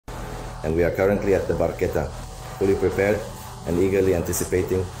and we are currently at the Barqueta, fully prepared and eagerly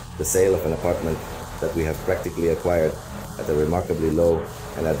anticipating the sale of an apartment that we have practically acquired at a remarkably low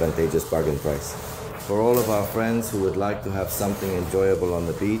and advantageous bargain price. For all of our friends who would like to have something enjoyable on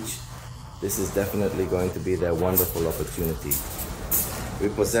the beach, this is definitely going to be their wonderful opportunity. We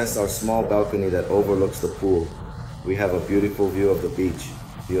possess our small balcony that overlooks the pool. We have a beautiful view of the beach.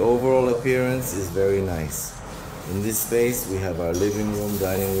 The overall appearance is very nice. In this space, we have our living room,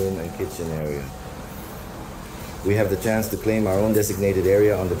 dining room, and kitchen area. We have the chance to claim our own designated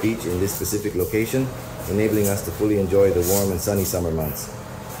area on the beach in this specific location, enabling us to fully enjoy the warm and sunny summer months.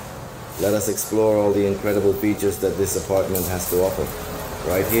 Let us explore all the incredible features that this apartment has to offer.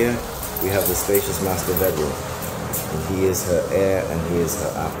 Right here, we have the spacious master bedroom. And he is her heir and he is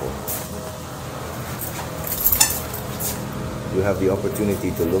her apple. You have the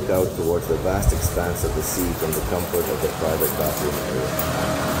opportunity to look out towards the vast expanse of the sea from the comfort of the private bathroom area.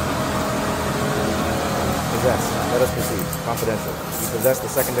 Possess. Let us proceed. Confidential. We possess the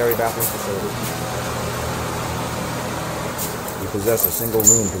secondary bathroom facility. We possess a single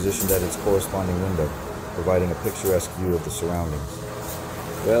room positioned at its corresponding window, providing a picturesque view of the surroundings.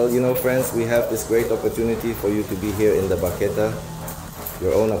 Well, you know, friends, we have this great opportunity for you to be here in the Barqueta,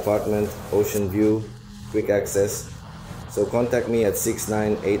 your own apartment, ocean view, quick access. So contact me at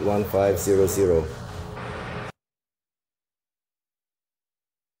 6981500.